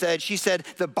recently said, she said,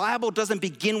 the Bible doesn't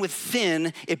begin with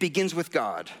sin, it begins with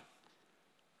God.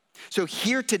 So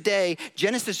here today,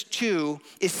 Genesis 2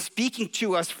 is speaking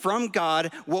to us from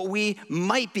God what we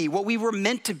might be, what we were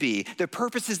meant to be, the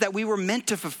purposes that we were meant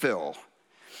to fulfill,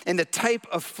 and the type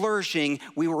of flourishing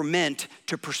we were meant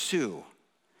to pursue.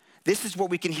 This is what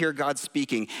we can hear God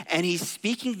speaking, and he's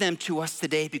speaking them to us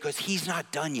today because he's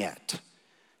not done yet.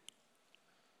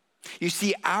 You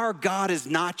see, our God is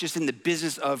not just in the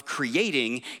business of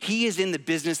creating, he is in the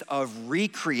business of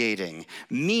recreating,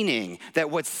 meaning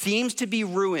that what seems to be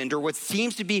ruined or what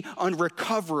seems to be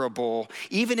unrecoverable,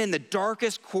 even in the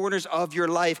darkest corners of your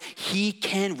life, he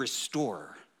can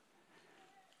restore.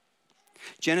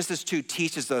 Genesis 2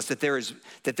 teaches us that there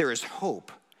is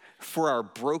hope for our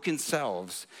broken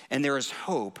selves, and there is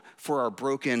hope for our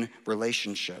broken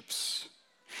relationships.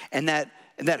 And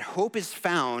that hope is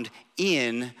found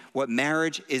in what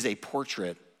marriage is a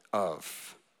portrait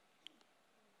of.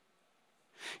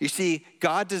 You see,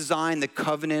 God designed the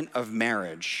covenant of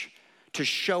marriage to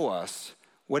show us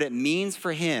what it means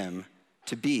for him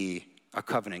to be a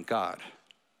covenant God.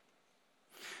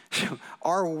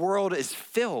 Our world is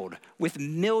filled with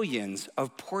millions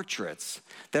of portraits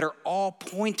that are all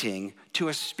pointing to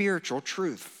a spiritual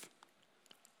truth.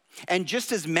 And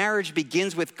just as marriage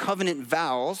begins with covenant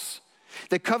vows,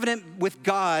 the covenant with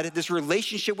God, this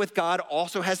relationship with God,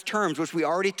 also has terms, which we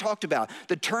already talked about.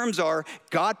 The terms are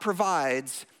God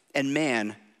provides and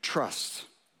man trusts.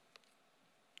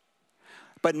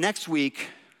 But next week,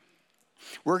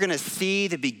 we're going to see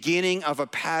the beginning of a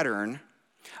pattern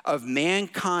of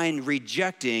mankind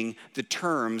rejecting the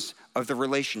terms of the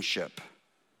relationship.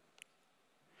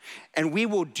 And we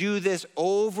will do this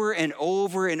over and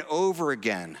over and over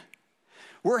again.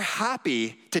 We're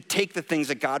happy to take the things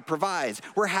that God provides.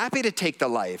 We're happy to take the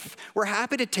life. We're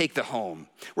happy to take the home.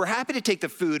 We're happy to take the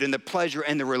food and the pleasure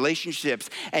and the relationships.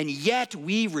 And yet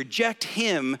we reject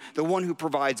him, the one who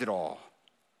provides it all.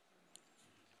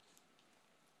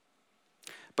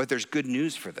 But there's good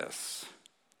news for this.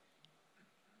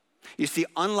 You see,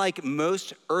 unlike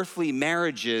most earthly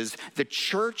marriages, the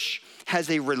church has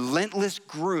a relentless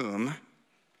groom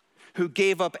who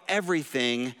gave up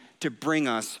everything to bring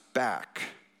us back.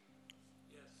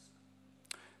 Yes.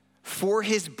 For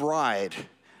his bride,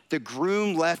 the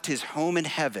groom left his home in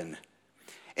heaven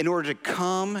in order to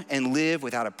come and live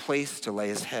without a place to lay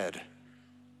his head.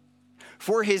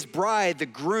 For his bride, the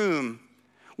groom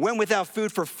went without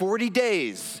food for 40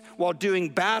 days while doing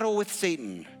battle with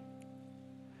Satan.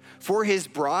 For his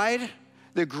bride,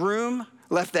 the groom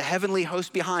left the heavenly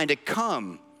host behind to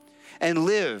come and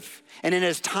live, and in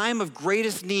his time of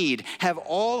greatest need, have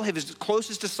all of his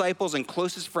closest disciples and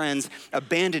closest friends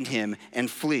abandon him and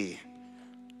flee.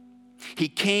 He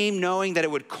came knowing that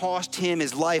it would cost him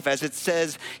his life. As it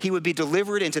says, he would be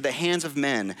delivered into the hands of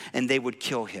men, and they would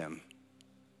kill him.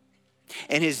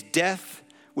 And his death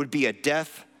would be a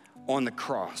death on the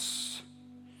cross.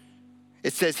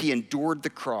 It says he endured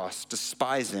the cross,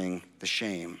 despising the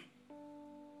shame.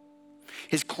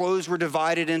 His clothes were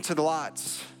divided into the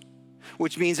lots,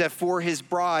 which means that for his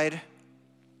bride,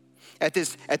 at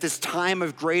this time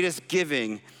of greatest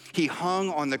giving, he hung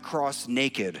on the cross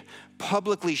naked,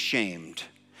 publicly shamed,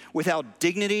 without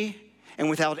dignity and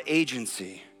without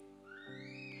agency.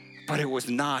 But it was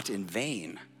not in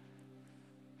vain.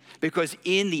 Because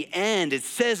in the end, it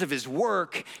says of his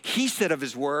work, he said of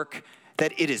his work,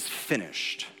 that it is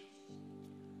finished.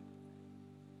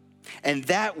 And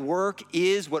that work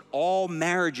is what all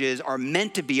marriages are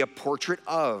meant to be a portrait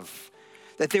of.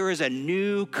 That there is a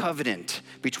new covenant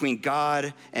between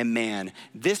God and man,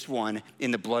 this one in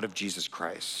the blood of Jesus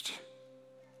Christ.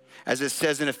 As it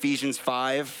says in Ephesians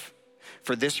 5,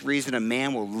 for this reason a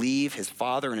man will leave his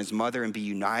father and his mother and be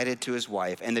united to his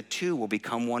wife, and the two will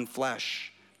become one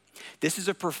flesh. This is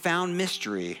a profound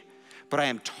mystery, but I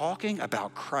am talking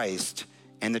about Christ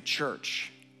and the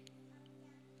church.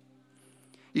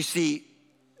 You see,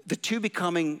 the two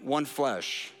becoming one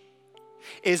flesh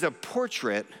is a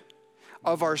portrait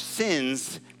of our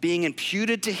sins being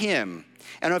imputed to him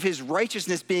and of his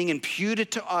righteousness being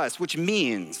imputed to us, which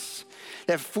means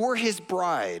that for his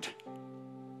bride,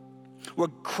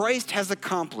 what Christ has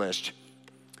accomplished,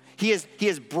 he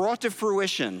has brought to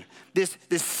fruition this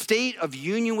state of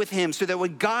union with him, so that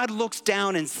when God looks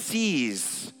down and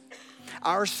sees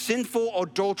our sinful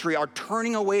adultery, our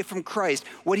turning away from Christ,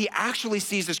 what he actually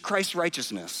sees is Christ's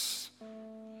righteousness.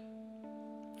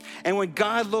 And when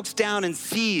God looks down and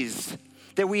sees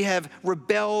that we have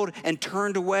rebelled and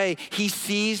turned away, he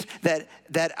sees that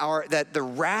the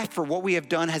wrath for what we have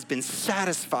done has been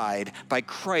satisfied by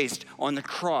Christ on the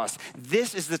cross.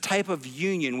 This is the type of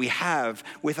union we have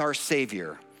with our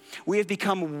Savior. We have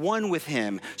become one with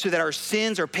him so that our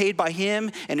sins are paid by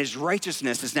him and his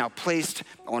righteousness is now placed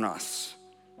on us.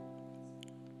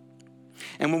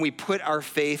 And when we put our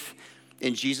faith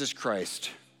in Jesus Christ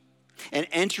and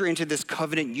enter into this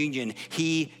covenant union,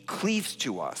 he cleaves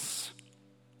to us.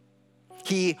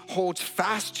 He holds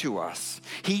fast to us.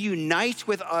 He unites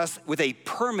with us with a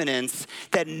permanence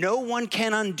that no one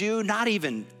can undo, not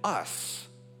even us.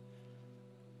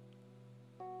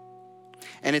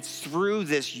 And it's through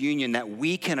this union that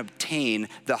we can obtain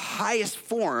the highest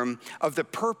form of the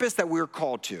purpose that we're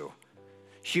called to,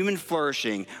 human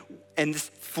flourishing. And this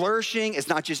flourishing is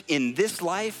not just in this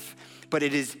life, but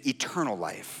it is eternal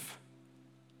life.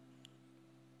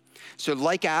 So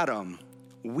like Adam,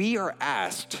 we are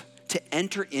asked to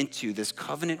enter into this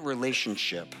covenant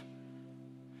relationship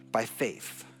by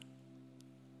faith.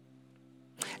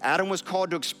 Adam was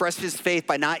called to express his faith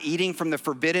by not eating from the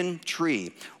forbidden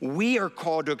tree. We are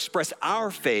called to express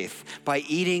our faith by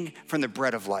eating from the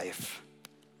bread of life.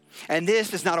 And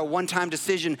this is not a one-time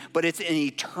decision, but it's an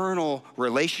eternal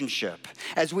relationship.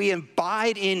 As we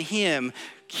abide in him,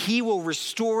 he will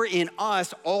restore in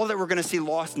us all that we're going to see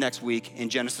lost next week in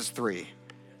Genesis 3.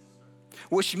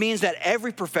 Which means that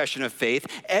every profession of faith,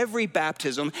 every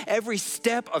baptism, every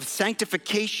step of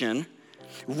sanctification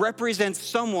represents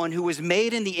someone who was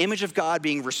made in the image of God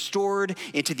being restored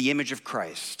into the image of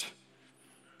Christ.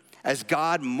 As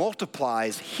God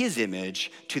multiplies his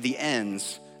image to the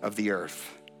ends of the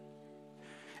earth.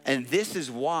 And this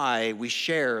is why we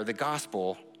share the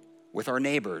gospel with our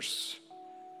neighbors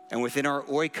and within our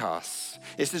oikos.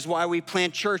 This is why we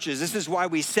plant churches. This is why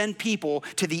we send people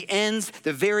to the ends,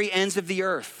 the very ends of the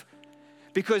earth.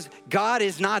 Because God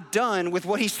is not done with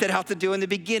what he set out to do in the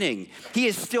beginning. He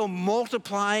is still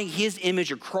multiplying his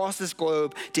image across this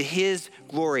globe to his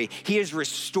glory. He is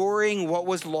restoring what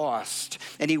was lost,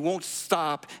 and he won't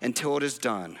stop until it is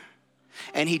done.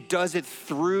 And he does it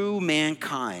through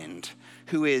mankind,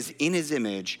 who is in his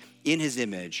image,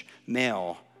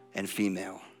 male and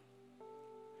female.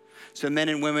 So men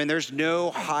and women, there's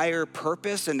no higher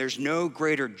purpose and there's no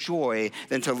greater joy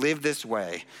than to live this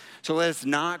way. So let us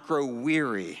not grow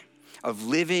weary of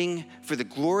living for the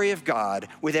glory of God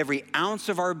with every ounce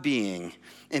of our being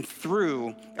and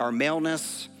through our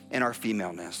maleness and our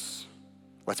femaleness.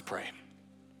 Let's pray.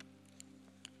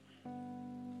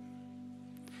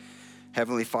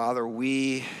 Heavenly Father,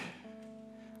 we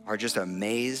are just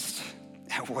amazed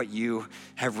at what you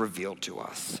have revealed to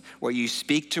us, what you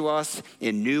speak to us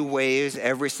in new ways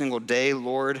every single day,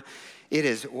 Lord. It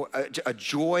is a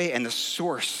joy and the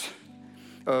source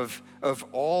of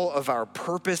all of our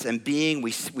purpose and being.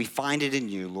 We find it in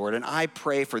you, Lord. And I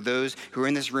pray for those who are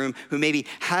in this room who maybe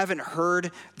haven't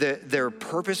heard their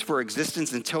purpose for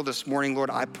existence until this morning, Lord.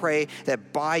 I pray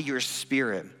that by your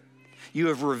Spirit, you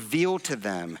have revealed to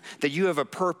them that you have a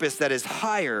purpose that is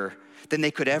higher than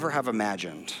they could ever have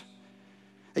imagined.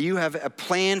 That you have a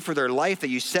plan for their life that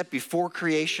you set before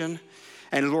creation.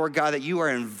 And Lord God, that you are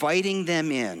inviting them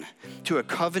in to a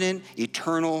covenant,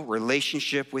 eternal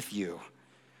relationship with you.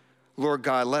 Lord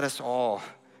God, let us all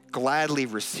gladly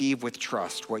receive with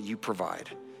trust what you provide.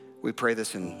 We pray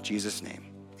this in Jesus'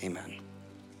 name. Amen.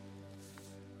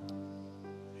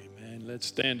 Amen. Let's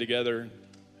stand together.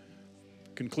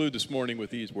 Conclude this morning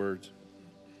with these words.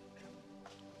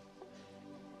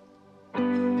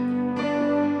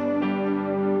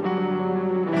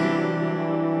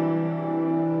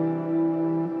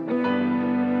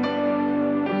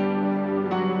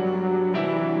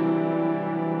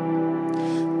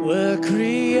 Where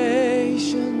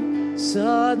creation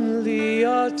suddenly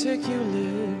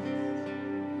articulate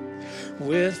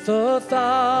with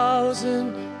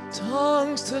 1,000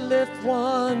 tongues to lift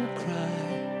one cry.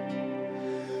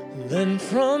 Then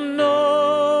from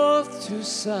north to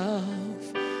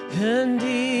south and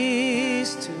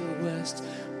east to west,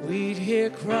 we'd hear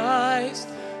Christ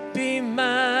be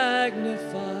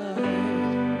magnified.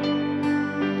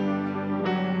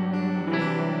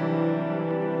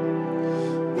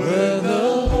 Where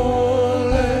the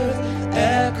whole earth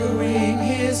echoing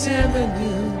his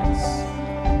eminence,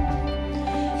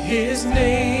 his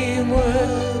name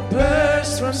would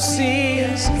burst from sea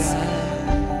and sky.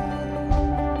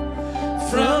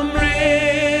 From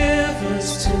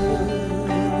rivers to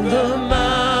the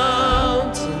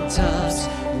mountain tops,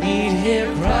 we'd hear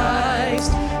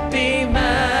Christ be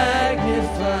magnified.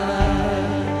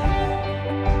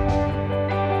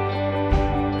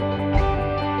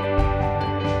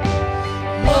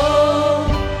 Oh,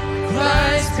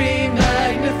 Christ be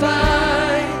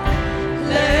magnified.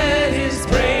 Let his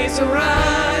praise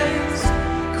arise.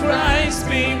 Christ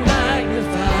be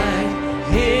magnified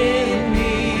in me.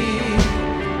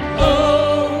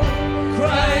 Oh,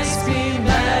 Christ be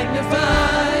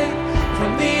magnified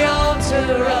from the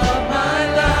altar of my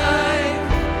life.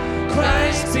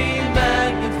 Christ be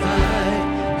magnified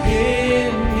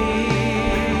in me.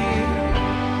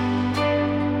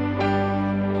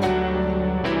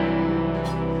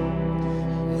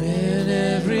 When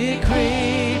every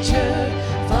creature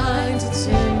finds its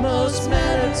inmost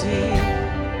melody,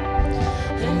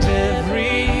 and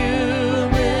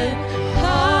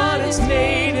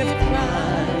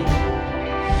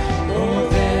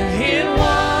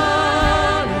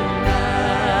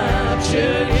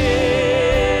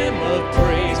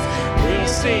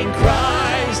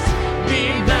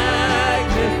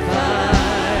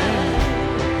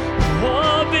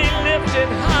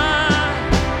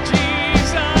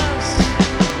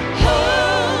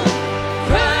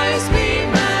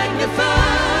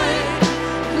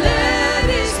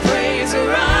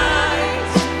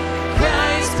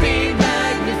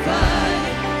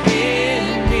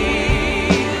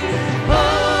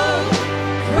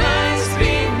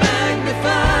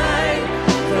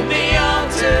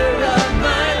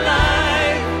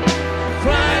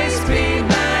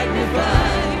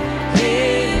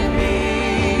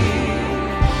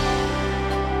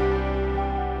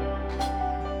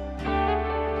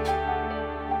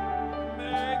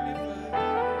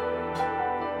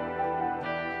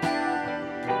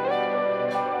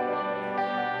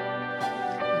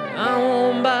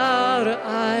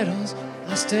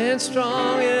stand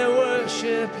strong and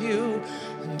worship you.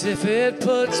 And if it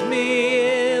puts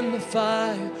me in the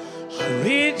fire, I'll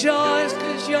rejoice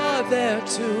 'cause you're there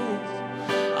too.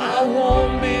 I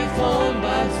won't be formed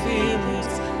by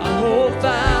feelings. I hold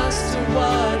fast to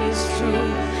what is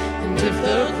true. And if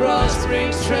the cross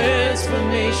brings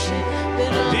transformation,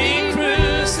 then I'll be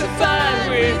crucified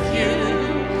with you.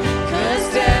 'Cause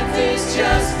death is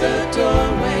just the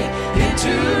doorway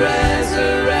into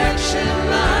resurrection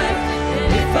life. And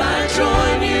if I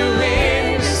join you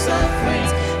in your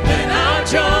sufferings, then I'll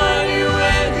join you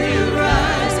when you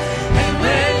rise. And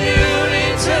when you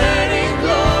return in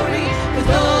glory with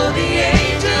all the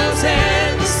angels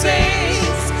and the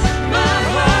saints, my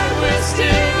heart will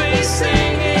still be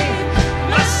singing,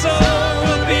 my soul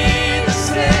will be the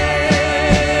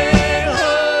same.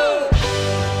 Oh,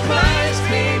 Christ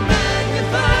be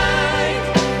magnified,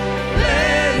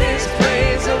 let his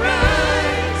praise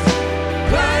arise.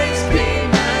 Christ be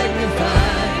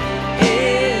magnified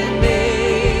in me.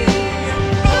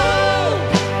 Oh,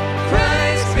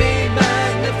 Christ be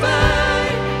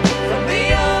magnified from the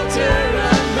altar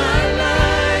of my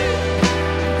life.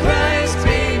 Christ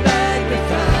be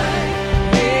magnified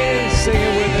in. Sing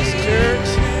it with us, church.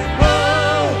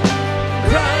 Oh,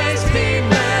 Christ be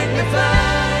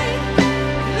magnified,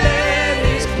 let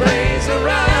his praise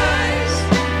arise.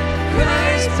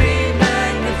 Christ be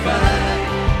magnified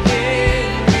in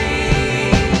me.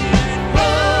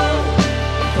 Oh,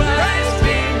 Christ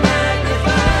be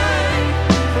magnified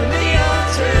from the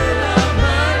altar of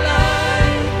my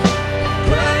life.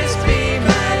 Christ be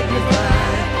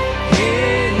magnified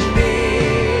in me.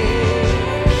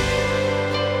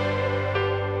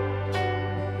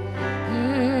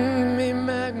 Be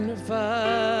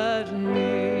magnified in me.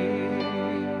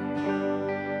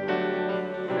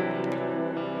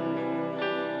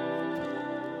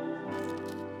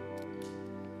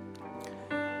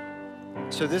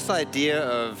 So this idea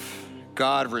of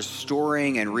God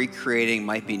restoring and recreating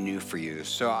might be new for you.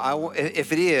 So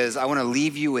if it is, I want to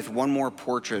leave you with one more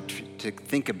portrait to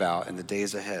think about in the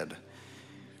days ahead.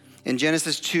 In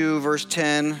Genesis 2, verse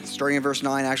 10, starting in verse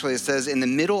 9, actually, it says, "In the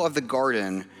middle of the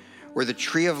garden were the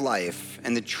tree of life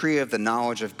and the tree of the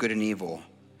knowledge of good and evil.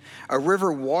 A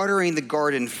river watering the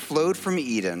garden flowed from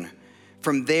Eden.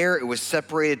 From there, it was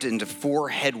separated into 4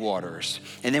 headwaters."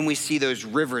 And then we see those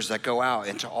rivers that go out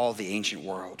into all the ancient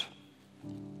world.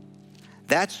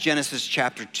 That's Genesis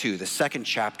chapter 2, the second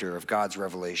chapter of God's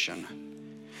revelation.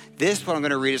 This, what I'm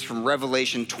going to read, is from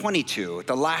Revelation 22,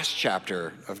 the last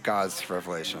chapter of God's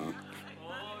revelation.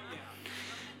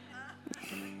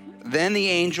 "Then the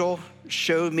angel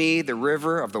showed me the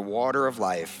river of the water of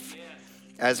life,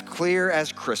 as clear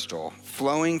as crystal,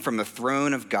 flowing from the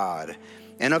throne of God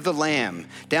and of the Lamb,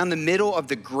 down the middle of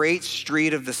the great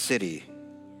street of the city.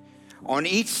 On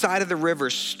each side of the river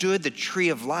stood the tree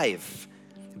of life,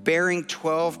 bearing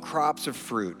 12 crops of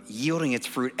fruit, yielding its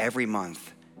fruit every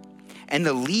month. And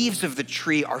the leaves of the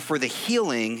tree are for the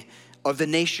healing of the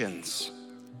nations.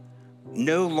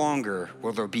 No longer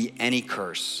will there be any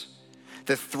curse.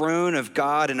 The throne of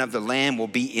God and of the Lamb will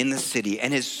be in the city,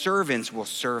 and his servants will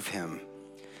serve him.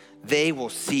 They will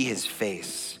see his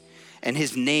face, and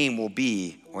his name will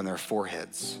be on their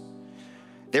foreheads.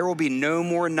 There will be no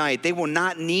more night. They will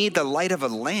not need the light of a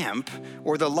lamp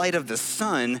or the light of the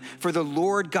sun, for the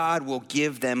Lord God will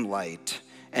give them light,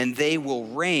 and they will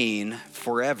reign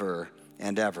forever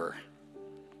and ever."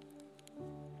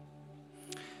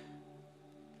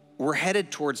 We're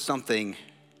headed towards something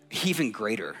even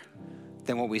greater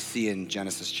than what we see in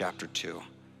Genesis chapter 2.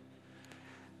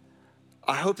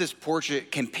 I hope this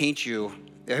portrait can paint you,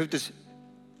 I hope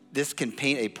this can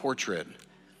paint a portrait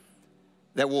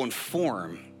that will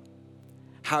inform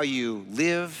how you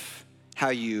live, how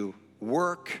you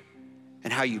work,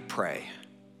 and how you pray.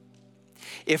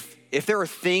 If there are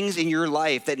things in your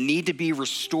life that need to be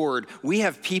restored, we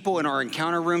have people in our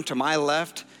encounter room to my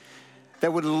left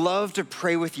that would love to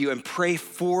pray with you and pray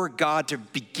for God to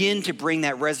begin to bring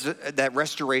that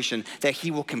restoration that he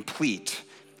will complete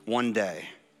one day.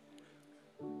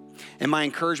 And my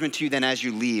encouragement to you then as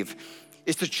you leave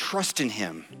is to trust in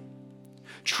him.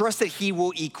 Trust that he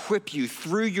will equip you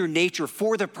through your nature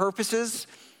for the purposes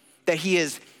that he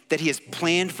has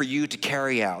planned for you to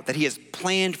carry out, that he has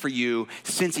planned for you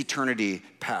since eternity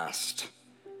past.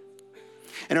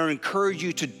 And I would encourage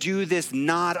you to do this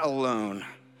not alone.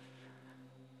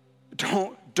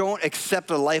 Don't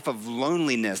accept a life of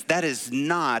loneliness. That is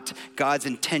not God's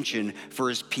intention for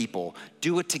his people.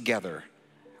 Do it together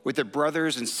with the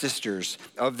brothers and sisters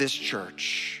of this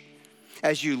church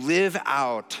as you live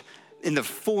out in the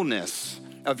fullness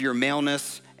of your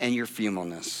maleness and your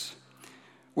femaleness.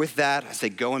 With that, I say,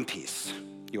 go in peace.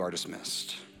 You are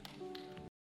dismissed.